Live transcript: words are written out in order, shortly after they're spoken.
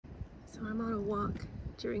So I'm on a walk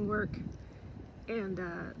during work, and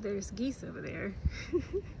there's geese over there.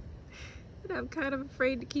 And I'm kind of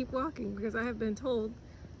afraid to keep walking because I have been told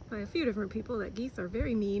by a few different people that geese are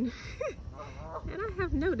very mean. And I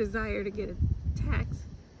have no desire to get attacked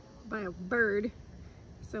by a bird.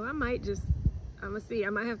 So I might just, I'm gonna see,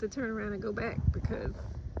 I might have to turn around and go back because,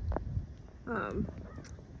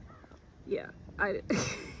 yeah, I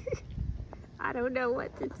don't know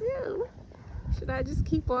what to do. Should I just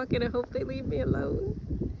keep walking and hope they leave me alone?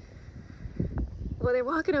 Well, they're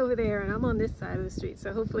walking over there and I'm on this side of the street,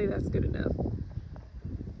 so hopefully that's good enough.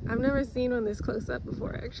 I've never seen one this close up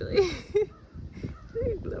before, actually.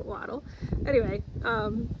 A little waddle. Anyway,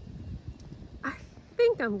 I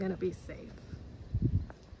think I'm gonna be safe.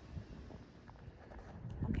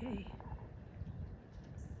 Okay.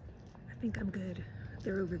 I think I'm good.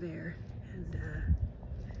 They're over there, and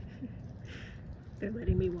they're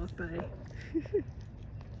letting me walk by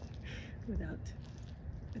without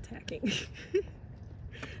attacking.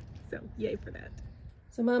 So, yay for that.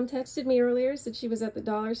 So Mom texted me earlier, said she was at the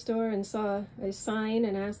dollar store and saw a sign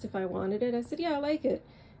and asked if I wanted it. I said, yeah, I like it.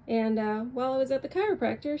 And while I was at the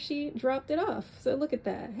chiropractor, she dropped it off. So look at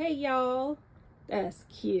that. Hey, y'all. That's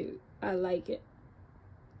cute. I like it.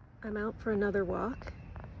 I'm out for another walk.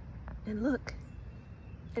 And look,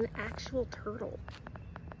 an actual turtle.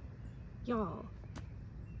 Y'all.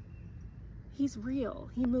 He's real.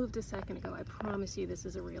 He moved a second ago. I promise you this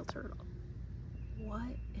is a real turtle.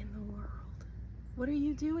 What in the world? What are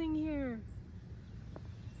you doing here?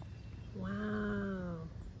 Wow.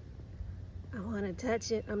 I want to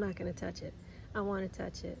touch it. I'm not going to touch it. I want to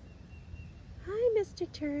touch it. Hi,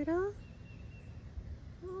 Mr. Turtle.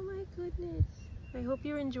 Oh my goodness. I hope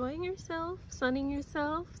you're enjoying yourself, sunning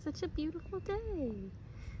yourself. Such a beautiful day.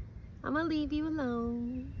 I'm going to leave you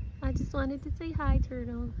alone. I just wanted to say hi,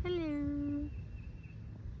 Turtle. Hello.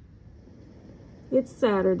 It's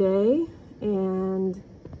Saturday, and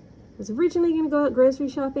I was originally going to go out grocery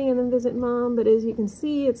shopping and then visit Mom, but as you can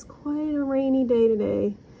see, it's quite a rainy day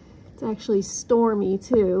today. It's actually stormy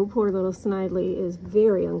too. Poor little Snidely is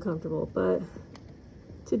very uncomfortable, but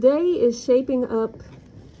today is shaping up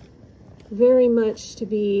very much to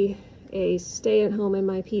be a stay at home in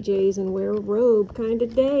my PJs and wear a robe kind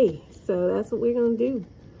of day. So that's what we're going to do.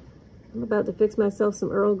 I'm about to fix myself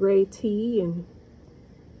some Earl Grey tea and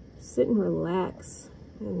sit and relax.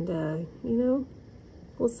 And, you know,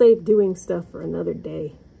 we'll save doing stuff for another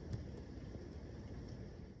day.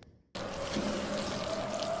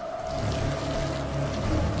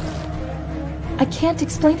 I can't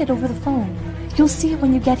explain it over the phone. You'll see it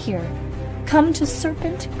when you get here. Come to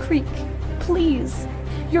Serpent Creek, please.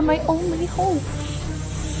 You're my only hope.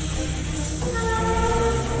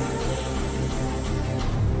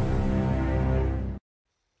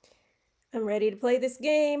 I'm ready to play this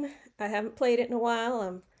game. I haven't played it in a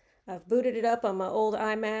while. I've booted it up on my old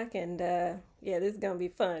iMac, and yeah, this is gonna be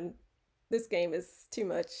fun. This game is too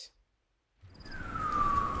much.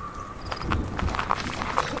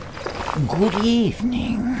 Good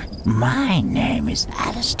evening. My name is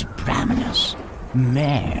Alistair Braminus,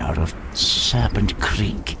 Mayor of Serpent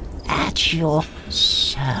Creek, at your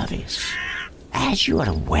service. As you are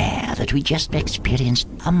aware that we just experienced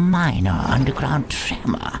a minor underground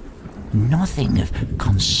tremor, nothing of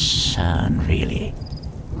concern, really.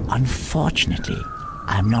 Unfortunately,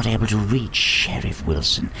 I'm not able to reach Sheriff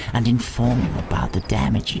Wilson and inform him about the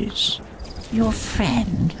damages. Your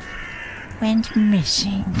friend went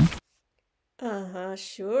missing. Uh-huh,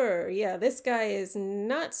 sure. Yeah, this guy is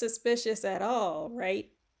not suspicious at all,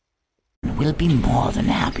 right? We'll be more than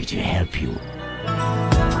happy to help you.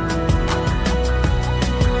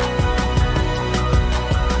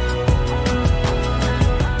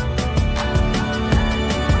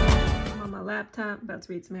 I'm on my laptop, about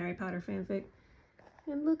to read some Harry Potter fanfic.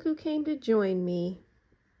 And look who came to join me.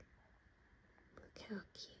 Look how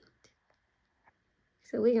cute.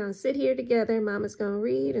 So we're gonna sit here together. Mama's gonna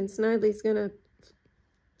read, and Snidely's gonna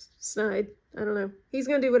snide. I don't know. He's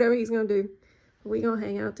gonna do whatever he's gonna do. But we're gonna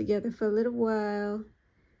hang out together for a little while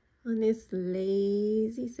on this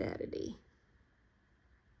lazy Saturday.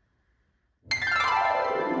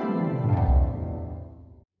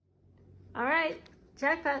 All right,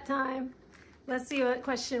 jackpot time. Let's see what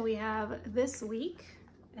question we have this week.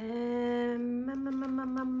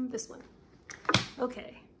 This one.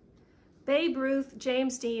 Okay. Babe Ruth,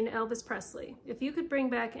 James Dean, Elvis Presley. If you could bring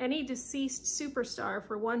back any deceased superstar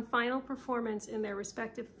for one final performance in their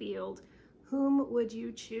respective field, whom would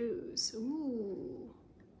you choose? Ooh.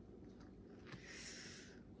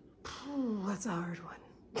 That's a hard one.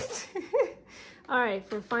 All right,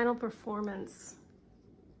 for final performance.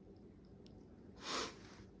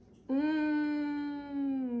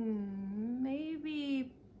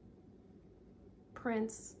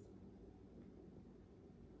 Prince.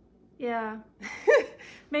 Yeah,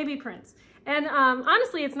 maybe Prince. And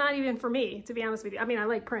honestly, it's not even for me, to be honest with you. I mean, I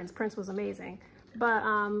like Prince. Prince was amazing. But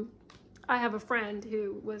I have a friend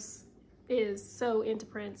who is so into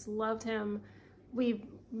Prince, loved him. We've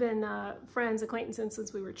been friends, acquaintances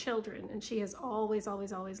since we were children, and she has always,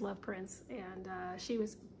 always, always loved Prince. And she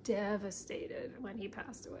was devastated when he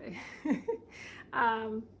passed away.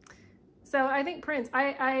 So I think Prince,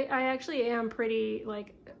 I actually am pretty,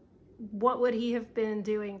 like, what would he have been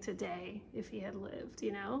doing today if he had lived,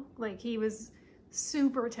 you know? Like, he was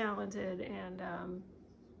super talented, and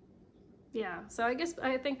yeah, so I guess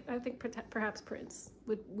I think perhaps Prince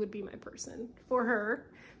would be my person for her,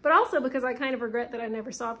 but also because I kind of regret that I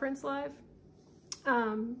never saw Prince live.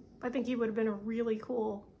 I think he would have been a really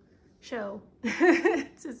cool show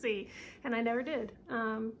to see, and I never did.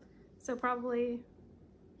 So probably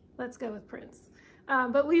let's go with Prince.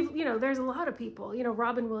 But we've, you know, there's a lot of people, you know,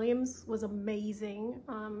 Robin Williams was amazing,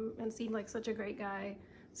 and seemed like such a great guy.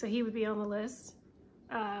 So he would be on the list.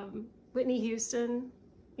 Whitney Houston,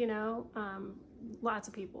 you know, lots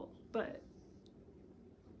of people, but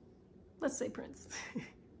let's say Prince.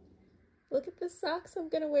 Look at the socks I'm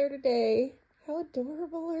gonna wear today. How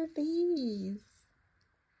adorable are these?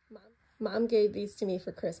 Mom gave these to me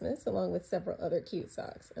for Christmas, along with several other cute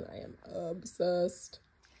socks, and I am obsessed.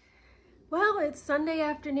 Well, it's Sunday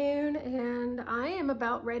afternoon, and I am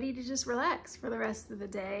about ready to just relax for the rest of the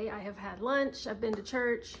day. I have had lunch, I've been to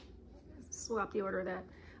church, swap the order of that.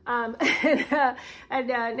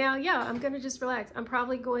 Now, yeah, I'm gonna just relax. I'm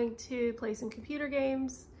probably going to play some computer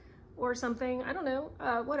games or something. I don't know,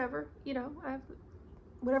 whatever, you know,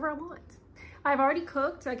 whatever I want. I've already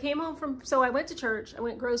cooked. I came home so I went to church, I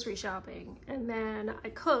went grocery shopping, and then I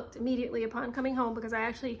cooked immediately upon coming home because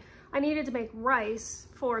I needed to make rice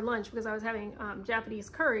for lunch because I was having Japanese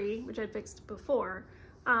curry, which I'd fixed before,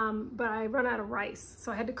 but I run out of rice.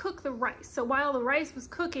 So I had to cook the rice. So while the rice was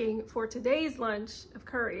cooking for today's lunch of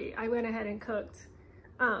curry, I went ahead and cooked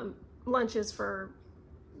lunches for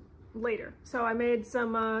later. So I made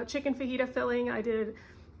some chicken fajita filling. I did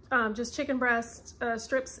just chicken breast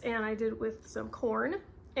strips, and I did with some corn.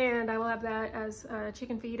 And I will have that as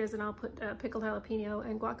chicken fajitas, and I'll put pickled jalapeno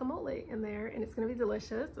and guacamole in there, and it's gonna be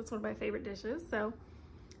delicious. It's one of my favorite dishes. So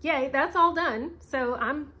yay, that's all done. So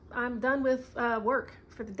I'm done with work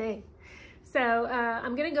for the day. So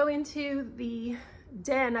I'm gonna go into the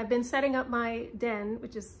den. I've been setting up my den,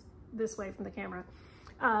 which is this way from the camera.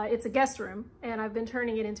 It's a guest room, and I've been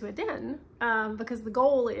turning it into a den because the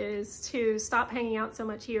goal is to stop hanging out so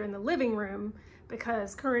much here in the living room,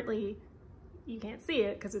 because currently you can't see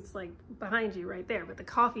it because it's like behind you right there, but the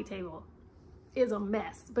coffee table is a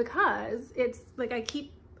mess because it's like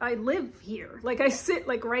I live here. Like I sit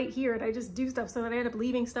like right here and I just do stuff, so then I end up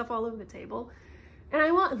leaving stuff all over the table. And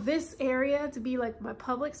I want this area to be like my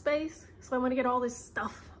public space. So I want to get all this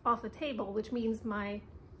stuff off the table, which means my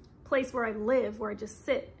place where I live, where I just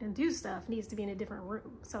sit and do stuff, needs to be in a different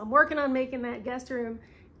room. So I'm working on making that guest room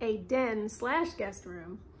a den/guest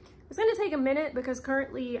room. It's gonna take a minute because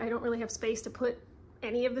currently I don't really have space to put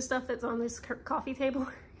any of the stuff that's on this coffee table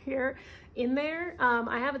here in there.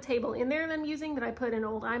 I have a table in there that I'm using that I put an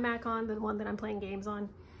old iMac on, the one that I'm playing games on.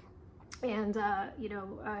 And you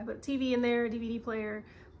know, I have a TV in there, a DVD player,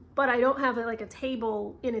 but I don't have like a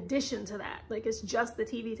table in addition to that. Like it's just the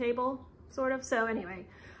TV table, sort of. So anyway,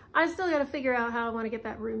 I still gotta figure out how I wanna get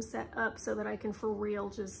that room set up so that I can for real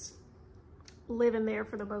just live in there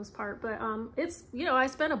for the most part. But it's, you know, I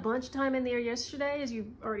spent a bunch of time in there yesterday, as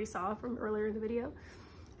you already saw from earlier in the video,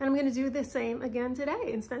 and I'm gonna do the same again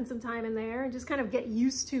today and spend some time in there and just kind of get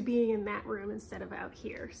used to being in that room instead of out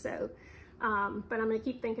here. So but I'm gonna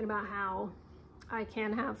keep thinking about how I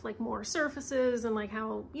can have like more surfaces and like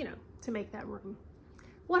how, you know, to make that room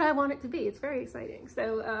what I want it to be. It's very exciting.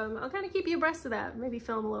 So I'll kind of keep you abreast of that, maybe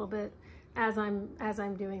film a little bit as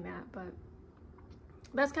I'm doing that, but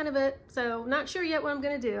that's kind of it. So not sure yet what I'm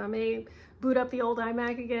gonna do. I may boot up the old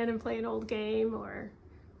iMac again and play an old game, or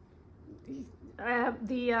I have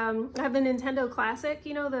the Nintendo Classic,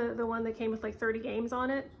 you know, the one that came with like 30 games on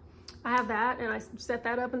it. I have that, and I set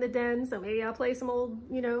that up in the den, so maybe I'll play some old,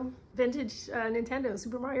 you know, vintage Nintendo,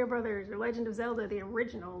 Super Mario Brothers or Legend of Zelda, the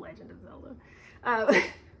original Legend of Zelda.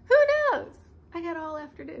 Who knows? I got all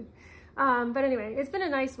afternoon. But anyway, it's been a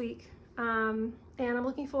nice week, and I'm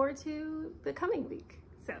looking forward to the coming week.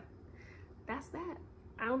 So that's that.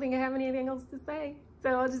 I don't think I have anything else to say.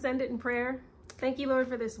 So I'll just end it in prayer. Thank you, Lord,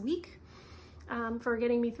 for this week, for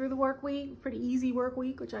getting me through the work week, pretty easy work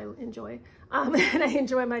week, which I enjoy. And I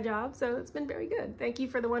enjoy my job, so it's been very good. Thank you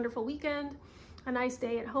for the wonderful weekend. a nice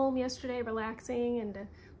day at home yesterday, relaxing, and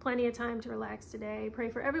plenty of time to relax today. Pray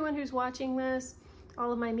for everyone who's watching this,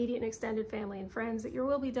 all of my immediate and extended family and friends, that your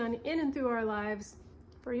will be done in and through our lives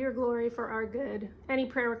for your glory, for our good. Any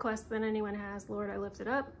prayer requests that anyone has, Lord, I lift it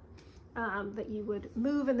up, that you would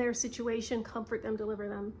move in their situation, comfort them, deliver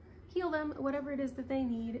them, heal them, whatever it is that they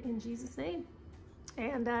need, in Jesus' name.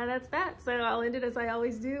 And that's that. So I'll end it as I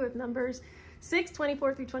always do with Numbers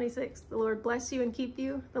 6:24 through 26. The Lord bless you and keep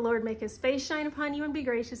you. The Lord make his face shine upon you and be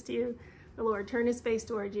gracious to you. The Lord turn his face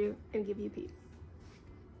toward you and give you peace.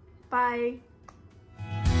 Bye.